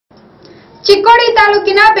ಚಿಕ್ಕೋಡಿ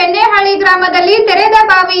ತಾಲೂಕಿನ ಬೆನ್ನಿಹಳ್ಳಿ ಗ್ರಾಮದಲ್ಲಿ ತೆರೆದ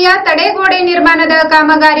ಬಾವಿಯ ತಡೆಗೋಡೆ ನಿರ್ಮಾಣದ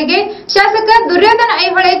ಕಾಮಗಾರಿಗೆ ಶಾಸಕ ದುರ್ಯೋಧನ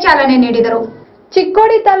ಐಹೊಳೆ ಚಾಲನೆ ನೀಡಿದರು.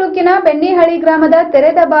 ಚಿಕ್ಕೋಡಿ ತಾಲೂಕಿನ ಬೆನ್ನಿಹಳ್ಳಿ ಗ್ರಾಮದ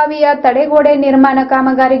ತೆರೆದ ಬಾವಿಯ ತಡೆಗೋಡೆ ನಿರ್ಮಾಣ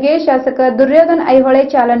ಕಾಮಗಾರಿಗೆ ಶಾಸಕ ದುರ್ಯೋಧನ ಐಹೊಳೆ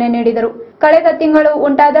ಚಾಲನೆ ನೀಡಿದರು. ಕಳೆದ ತಿಂಗಳು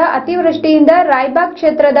ಉಂಟಾದ ಅತಿವೃಷ್ಟಿಯಿಂದ ರಾಯಬಾಗ್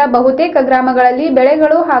ಕ್ಷೇತ್ರದ ಬಹುತೇಕ ಗ್ರಾಮಗಳಲ್ಲಿ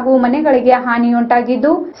ಬೆಳೆಗಳು ಹಾಗೂ ಮನೆಗಳಿಗೆ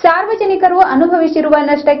ಹಾನಿಯುಂಟಾಗಿದ್ದು, ಸಾರ್ವಜನಿಕರು ಅನುಭವಿಸಿರುವ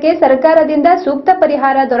ನಷ್ಟಕ್ಕೆ ಸರ್ಕಾರದಿಂದ ಸೂಕ್ತ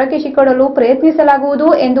ಪರಿಹಾರ ದೊರಕಿಸಿಕೊಡಲು ಪ್ರಯತ್ನಿಸಲಾಗುವುದು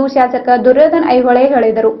ಎಂದು ಶಾಸಕ ದುರ್ಯೋಧನ ಐಹೊಳೆ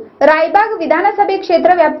ಹೇಳಿದರು. ರಾಯಬಾಗ್ ವಿಧಾನಸಭೆ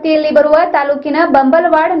ಕ್ಷೇತ್ರ ವ್ಯಾಪ್ತಿಯಲ್ಲಿ ಬರುವ ತಾಲೂಕಿನ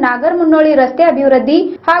ಬಂಬಲವಾಡ ನಾಗರಮುನ್ನೋಳಿ ರಸ್ತೆ ಅಭಿವೃದ್ಧಿ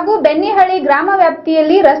ಹಾಗೂ ಬೆನ್ನಿಹಳ್ಳಿ ಗ್ರಾಮ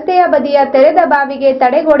ವ್ಯಾಪ್ತಿಯಲ್ಲಿ ರಸ್ತೆಯ ಬದಿಯ ತೆರೆದ ಬಾವಿಗೆ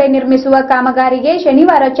ತಡೆಗೋಡೆ ನಿರ್ಮಿಸುವ ಕಾಮಗಾರಿಗೆ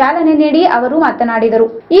ಶನಿವಾರ ಚಾಲನೆ ನೀಡಿ ಅವರು ಮಾತನಾಡಿದರು.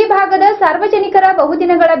 ಈ ಭಾಗದ ಸಾರ್ವಜನಿಕರ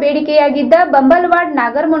ಬಹುದಿನಗಳ ಬೇಡಿಕೆಯಾಗಿದ್ದ ಬಂಬಲವಾಡ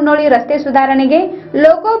ನಾಗರಮುನ್ನೋಳಿ ರಸ್ತೆ ಸುಧಾರಣೆಗೆ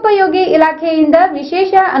ಲೋಕೋಪಯೋಗಿ ಇಲಾಖೆಯಿಂದ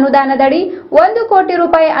ವಿಶೇಷ ಅನುದಾನದಡಿ 1 ಕೋಟಿ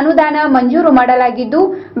ರೂಪಾಯಿ ಅನುದಾನ ಮಂಜೂರು ಮಾಡಲಾಗಿದ್ದು,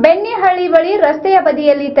 ಬೆನ್ನಿಹಳ್ಳಿ ಬಳಿ ರಸ್ತೆಯ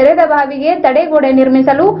ಬದಿಯಲ್ಲಿ ತೆರೆದ ಬಾವಿಗೆ ತಡೆಗೋಡೆ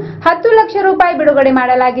ನಿರ್ಮಿಸಲು 10 ಲಕ್ಷ ರೂಪಾಯಿ ಬಿಡುಗಡೆ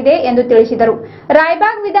ಮಾಡಲಾಗಿದೆ ಎಂದು ತಿಳಿಸಿದರು.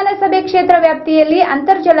 ರಾಯಬಾಗ್ ವಿಧಾನಸಭೆ ಕ್ಷೇತ್ರ ವ್ಯಾಪ್ತಿಯಲ್ಲಿ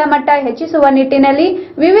ಅಂತರ್ಜಲ ಮಟ್ಟ ಹೆಚ್ಚಿಸುವ ನಿಟ್ಟಿನಲ್ಲಿ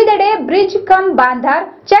ವಿವಿಧೆಡೆ ಬ್ರಿಡ್ಜ್ ಕಮ್ ಬಾಂಧಾರ್,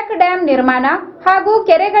 ಚೆಕ್ ಡ್ಯಾಂ ನಿರ್ಮಾಣ ಹಾಗೂ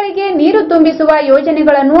ಕೆರೆಗಳಿಗೆ ನೀರು ತುಂಬಿಸುವ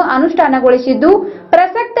ಯೋಜನೆಗಳನ್ನು ಅನುಷ್ಠಾನಗೊಳಿಸಿದ್ದು,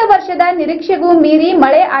 ಪ್ರಸಕ್ತ ವರ್ಷದ ನಿರೀಕ್ಷೆಗೂ ಮೀರಿ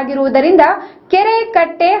ಮಳೆ ಆಗಿರುವುದರಿಂದ ಕೆರೆ,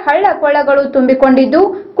 ಕಟ್ಟೆ, ಹಳ್ಳ ಕೊಳ್ಳಗಳು ತುಂಬಿಕೊಂಡಿದ್ದು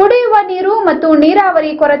ಕುಡಿಯುವ ನೀರು ಮತ್ತು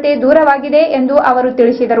ನೀರಾವರಿ ಕೊರತೆ ದೂರವಾಗಿದೆ ಎಂದು ಅವರು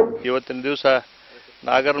ತಿಳಿಸಿದರು. ಇವತ್ತಿನ ದಿವಸ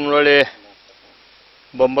ನಾಗರಮುನ್ನೋಳಿ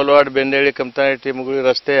ಬಂಬಲವಾಡ ಬೆನ್ನಿಹಳ್ಳಿ ಕಮತನಹಟ್ಟಿ ಮುಗುಳಿ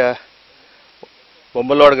ರಸ್ತೆಯ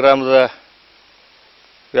ಬಂಬಲವಾಡ ಗ್ರಾಮದ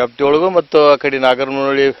ವ್ಯಾಪ್ತಿಯೊಳಗೂ ಮತ್ತು ಆ ಕಡೆ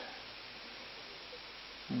ನಾಗರಮುನ್ನೋಳಿ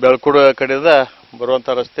ಬೆಳಕುಡ ಕಡೆದ ಬರುವಂಥ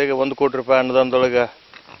ರಸ್ತೆಗೆ 1 ಕೋಟಿ ರೂಪಾಯಿ ಅನುದಾನದೊಳಗೆ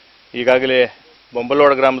ಈಗಾಗಲೇ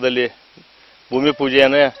ಬಂಬಲವಾಡ ಗ್ರಾಮದಲ್ಲಿ ಭೂಮಿ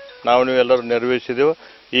ಪೂಜೆಯನ್ನು ನೀವು ಎಲ್ಲರೂ ನೆರವೇರಿಸಿದೆವು.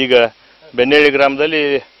 ಈಗ ಬೆನ್ನಿಹಳ್ಳಿ ಗ್ರಾಮದಲ್ಲಿ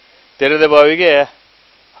ತೆರೆದ ಬಾವಿಗೆ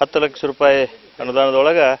 10 ಲಕ್ಷ ರೂಪಾಯಿ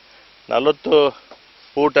ಅನುದಾನದೊಳಗೆ 40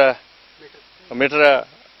 ಫೂಟ ಮೀಟರ್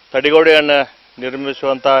ತಡೆಗೋಡೆಯನ್ನು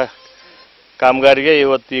ನಿರ್ಮಿಸುವಂಥ ಕಾಮಗಾರಿಗೆ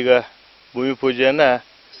ಇವತ್ತೀಗ ಭೂಮಿ ಪೂಜೆಯನ್ನು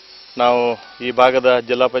ನಾವು ಈ ಭಾಗದ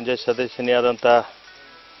ಜಿಲ್ಲಾ ಪಂಚಾಯತ್ ಸದಸ್ಯನಿಯಾದಂಥ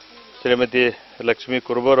ಶ್ರೀಮತಿ ಲಕ್ಷ್ಮೀ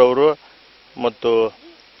ಕುರ್ಬರ್ ಅವರು ಮತ್ತು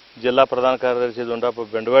ಜಿಲ್ಲಾ ಪ್ರಧಾನ ಕಾರ್ಯದರ್ಶಿ ದುಂಡಪ್ಪ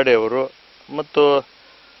ಬೆಂಡವಾಡಿ ಅವರು ಮತ್ತು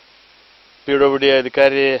PWD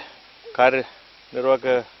ಅಧಿಕಾರಿ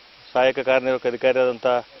ಸಹಾಯಕ ಕಾರ್ಯನಿರ್ವಾಹಕ ಅಧಿಕಾರಿಯಾದಂಥ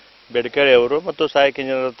ಬೆಡಕೇಳಿ ಅವರು ಮತ್ತು ಸಹಾಯಕ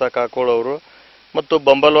ಇಂಜಿನಿಯರ್ ಅಂತ ಕಾಕೋಳ್ ಅವರು ಮತ್ತು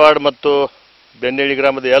ಬಂಬಲವಾಡ ಮತ್ತು ಬೆನ್ನಿಹಳ್ಳಿ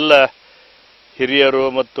ಗ್ರಾಮದ ಎಲ್ಲ ಹಿರಿಯರು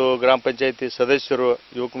ಮತ್ತು ಗ್ರಾಮ ಪಂಚಾಯತಿ ಸದಸ್ಯರು,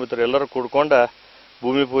 ಯುವಕ ಮಿತ್ರರು ಎಲ್ಲರೂ ಕೂಡ್ಕೊಂಡ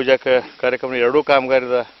ಭೂಮಿ ಪೂಜಾ ಕಾರ್ಯಕ್ರಮ 2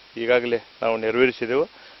 ಕಾಮಗಾರಿದ ಈಗಾಗಲೇ ನಾವು ನೆರವೇರಿಸಿದೆವು.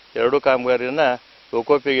 2 ಕಾಮಗಾರಿಯನ್ನು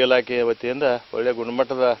ಲೋಕೋಪಯೋಗಿ ಇಲಾಖೆ ವತಿಯಿಂದ ಒಳ್ಳೆಯ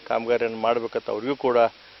ಗುಣಮಟ್ಟದ ಕಾಮಗಾರಿಯನ್ನು ಮಾಡಬೇಕಂತ ಅವ್ರಿಗೂ ಕೂಡ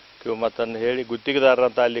ಮಾತನ್ನು ಹೇಳಿ,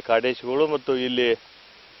 ಗುತ್ತಿಗೆದಾರರಂತ ಅಲ್ಲಿ ಕಾಡೇಶಿಗಳು ಮತ್ತು ಇಲ್ಲಿ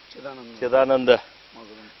ಚಿದಾನಂದ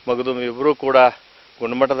ಮಗದುಮ್ ಇಬ್ಬರೂ ಕೂಡ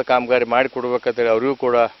ಗುಣಮಟ್ಟದ ಕಾಮಗಾರಿ ಮಾಡಿಕೊಡ್ಬೇಕಂತೇಳಿ ಅವರಿಗೂ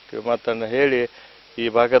ಕೂಡ ಮಾತನ್ನು ಹೇಳಿ, ಈ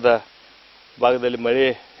ಭಾಗದಲ್ಲಿ ಮಳೆ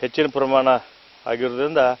ಹೆಚ್ಚಿನ ಪ್ರಮಾಣ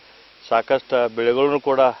ಆಗಿರೋದ್ರಿಂದ ಸಾಕಷ್ಟು ಬೆಳೆಗಳೂ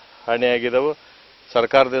ಕೂಡ ಹಾನಿಯಾಗಿದ್ದವು.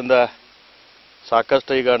 ಸರ್ಕಾರದಿಂದ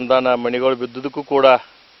ಸಾಕಷ್ಟು ಈಗ ಅನುದಾನ ಮನೆಗಳು ಬಿದ್ದುದಕ್ಕೂ ಕೂಡ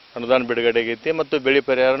ಅನುದಾನ ಬಿಡುಗಡೆ ಆಗೈತಿ ಮತ್ತು ಬೆಳೆ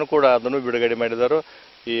ಪರಿಹಾರನೂ ಕೂಡ ಅದನ್ನು ಬಿಡುಗಡೆ ಮಾಡಿದರು.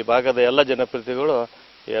 ಈ ಭಾಗದ ಎಲ್ಲ ಜನಪ್ರತಿನಿಧಿಗಳು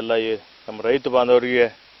ಎಲ್ಲ ಈ ನಮ್ಮ ರೈತ ಬಾಂಧವರಿಗೆ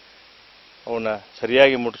ಅವನ್ನ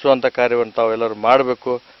ಸರಿಯಾಗಿ ಮುಟ್ಟಿಸುವಂಥ ಕಾರ್ಯವನ್ನು ತಾವೆಲ್ಲರೂ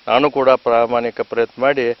ಮಾಡಬೇಕು. ನಾನು ಕೂಡ ಪ್ರಾಮಾಣಿಕ ಪ್ರಯತ್ನ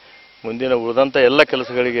ಮಾಡಿ ಮುಂದಿನ ಉಳಿದಂಥ ಎಲ್ಲ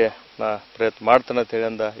ಕೆಲಸಗಳಿಗೆ ಪ್ರಯತ್ನ ಮಾಡ್ತಾನೆ ಅಂತ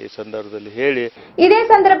ಹೇಳಿ ಈ ಸಂದರ್ಭದಲ್ಲಿ ಹೇಳಿ, ಇದೇ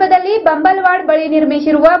ಸಂದರ್ಭದಲ್ಲಿ ಬಂಬಲವಾಡ ಬಳಿ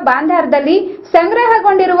ನಿರ್ಮಿಸಿರುವ ಬಾಂಧಾರದಲ್ಲಿ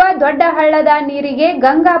ಸಂಗ್ರಹಗೊಂಡಿರುವ ದೊಡ್ಡ ಹಳ್ಳದ ನೀರಿಗೆ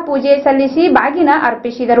ಗಂಗಾ ಪೂಜೆ ಸಲ್ಲಿಸಿ ಬಾಗಿನ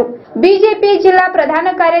ಅರ್ಪಿಸಿದರು. ಬಿಜೆಪಿ ಜಿಲ್ಲಾ ಪ್ರಧಾನ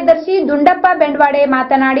ಕಾರ್ಯದರ್ಶಿ ದುಂಡಪ್ಪ ಬೆಂಡವಾಡೆ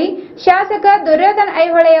ಮಾತನಾಡಿ, ಶಾಸಕ ದುರ್ಯೋಧನ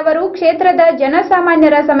ಐಹೊಳೆ ಅವರು ಕ್ಷೇತ್ರದ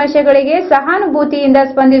ಜನಸಾಮಾನ್ಯರ ಸಮಸ್ಯೆಗಳಿಗೆ ಸಹಾನುಭೂತಿಯಿಂದ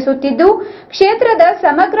ಸ್ಪಂದಿಸುತ್ತಿದ್ದು, ಕ್ಷೇತ್ರದ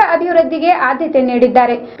ಸಮಗ್ರ ಅಭಿವೃದ್ಧಿಗೆ ಆದ್ಯತೆ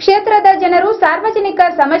ನೀಡಿದ್ದಾರೆ. ಕ್ಷೇತ್ರದ ಜನರು ಸಾರ್ವಜನಿಕ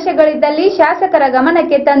ಸಮಸ್ಯೆಗಳಿದ್ದಲ್ಲಿ ಶಾಸಕರ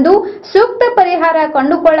ಗಮನಕ್ಕೆ ತಂದು ಸೂಕ್ತ ಪರಿಹಾರ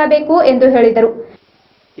ಕಂಡುಕೊಳ್ಳಬೇಕು ಎಂದು ಹೇಳಿದರು.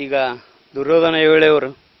 ಈಗ ದುರ್ಯೋಧನ ಐಹೊಳೆ ಅವರು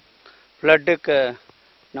ಫ್ಲಡ್ಕ್ಕೆ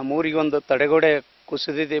ನಮ್ಮೂರಿಗೆ ಒಂದು ತಡೆಗೋಡೆ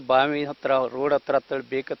ಕುಸಿದಿದೆ, ಬಾವಿ ಹತ್ರ ರೋಡ್ ಹತ್ರ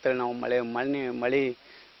ಬೇಕಂತೇಳಿ ನಾವು ಮಳೆ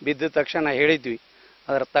ಬಿದ್ದ ತಕ್ಷಣ ಹೇಳಿದ್ವಿ.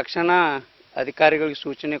 ಅದರ ತಕ್ಷಣ ಅಧಿಕಾರಿಗಳಿಗೆ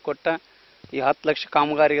ಸೂಚನೆ ಕೊಟ್ಟ ಈ 10 ಲಕ್ಷ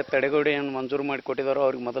ಕಾಮಗಾರಿಗೆ ತಡೆಗೋಡೆಯನ್ನು ಮಂಜೂರು ಮಾಡಿಕೊಟ್ಟಿದ್ದಾರೋ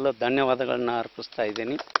ಅವ್ರಿಗೆ ಮೊದಲು ಧನ್ಯವಾದಗಳನ್ನು ಅರ್ಪಿಸ್ತಾ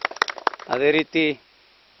ಇದ್ದೀನಿ. ಅದೇ ರೀತಿ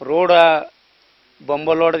ರೋಡ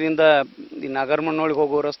ಬಂಬಲವಾಡದಿಂದ ಈ ನಾಗರಮುನ್ನೋಳಿಗೆ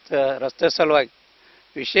ಹೋಗೋ ರಸ್ತೆ ಸಲುವಾಗಿ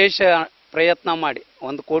ವಿಶೇಷ ಪ್ರಯತ್ನ ಮಾಡಿ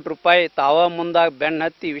 1 ಕೋಟಿ ರೂಪಾಯಿ ತಾವ ಮುಂದಾಗಿ ಬೆನ್ನು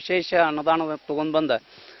ಹತ್ತಿ ವಿಶೇಷ ಅನುದಾನ ತೊಗೊಂಡು ಬಂದ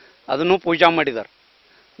ಅದನ್ನು ಪೂಜಾ ಮಾಡಿದ್ದಾರೆ.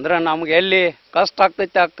 ಅಂದ್ರೆ ನಮ್ಗೆ ಎಲ್ಲಿ ಕಷ್ಟ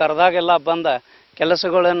ಆಗ್ತೈತೆ ಆ ಕರೆದಾಗೆಲ್ಲ ಬಂದ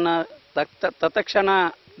ಕೆಲಸಗಳನ್ನು ತತ್ಕ್ಷಣ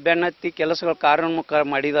ಬೆನ್ನತ್ತಿ ಕೆಲಸಗಳು ಕಾರ್ಯೋನ್ಮುಖ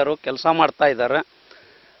ಮಾಡಿದಾರೋ, ಕೆಲಸ ಮಾಡ್ತಾ ಇದ್ದಾರೆ.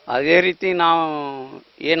 ಅದೇ ರೀತಿ ನಾವು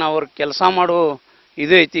ಏನು ಅವ್ರ ಕೆಲಸ ಮಾಡೋ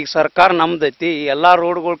ಇದು ಐತಿ, ಈಗ ಸರ್ಕಾರ ನಮ್ದೈತಿ, ಎಲ್ಲ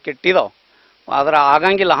ರೋಡ್ಗಳು ಕೆಟ್ಟಿದಾವೆ, ಆದ್ರೆ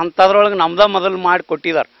ಆಗಂಗಿಲ್ಲ ಅಂಥದ್ರೊಳಗೆ ನಮ್ದ ಮೊದಲು ಮಾಡಿ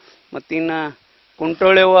ಕೊಟ್ಟಿದ್ದಾರೆ. ಮತ್ತು ಇನ್ನು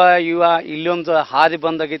ಕುಂಟೋಳೆವ ಇವ ಇಲ್ಲೊಂದು ಹಾದಿ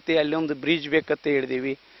ಬಂದಾಗೈತಿ, ಅಲ್ಲೊಂದು ಬ್ರಿಡ್ಜ್ ಬೇಕಂತ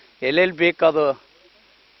ಹೇಳಿದೀವಿ. ಎಲ್ಲೆಲ್ಲಿ ಬೇಕಾದು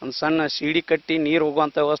ಒಂದು ಸಣ್ಣ ಸಿಡಿ ಕಟ್ಟಿ ನೀರು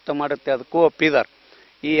ಹೋಗುವಂಥ ವ್ಯವಸ್ಥೆ ಮಾಡುತ್ತೆ, ಅದಕ್ಕೂ ಒಪ್ಪಿದ್ದಾರೆ.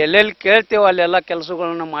 ಈ ಎಲ್ಲೆಲ್ಲಿ ಕೇಳ್ತೇವೆ ಅಲ್ಲೆಲ್ಲ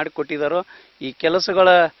ಕೆಲಸಗಳನ್ನು ಮಾಡಿಕೊಟ್ಟಿದ್ದಾರೆ. ಈ ಕೆಲಸಗಳ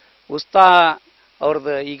ಉತ್ಸಾಹ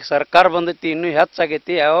ಅವ್ರದ್ದು ಈಗ ಸರ್ಕಾರ ಬಂದೈತಿ, ಇನ್ನೂ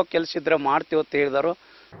ಹೆಚ್ಚಾಗೈತಿ. ಯಾವ ಕೆಲಸ ಇದ್ರೆ ಮಾಡ್ತೀವಿ ಅಂತ ಹೇಳಿದರು.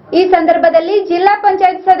 ಈ ಸಂದರ್ಭದಲ್ಲಿ ಜಿಲ್ಲಾ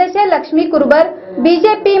ಪಂಚಾಯತ್ ಸದಸ್ಯ ಲಕ್ಷ್ಮೀ ಕುರುಬರ್,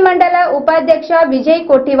 ಬಿಜೆಪಿ ಮಂಡಲ ಉಪಾಧ್ಯಕ್ಷ ವಿಜಯ್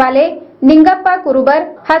ಕೋಟಿವಾಲೆ, ನಿಂಗಪ್ಪ ಕುರುಬರ್,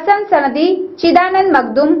 ಹಸನ್ ಸನದಿ, ಚಿದಾನಂದ್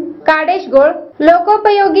ಮಗ್ದುಮ್, ಕಾಡೇಶ್ ಗೋಳ್,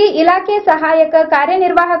 ಲೋಕೋಪಯೋಗಿ ಇಲಾಖೆ ಸಹಾಯಕ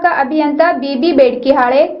ಕಾರ್ಯನಿರ್ವಾಹಕ ಅಭಿಯಂತ ಬಿಬಿ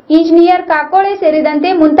ಬೇಡ್ಕಿಹಾಳೆ, ಇಂಜಿನಿಯರ್ ಕಾಕೋಳೆ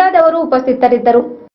ಸೇರಿದಂತೆ ಮುಂತಾದವರು ಉಪಸ್ಥಿತರಿದ್ದರು.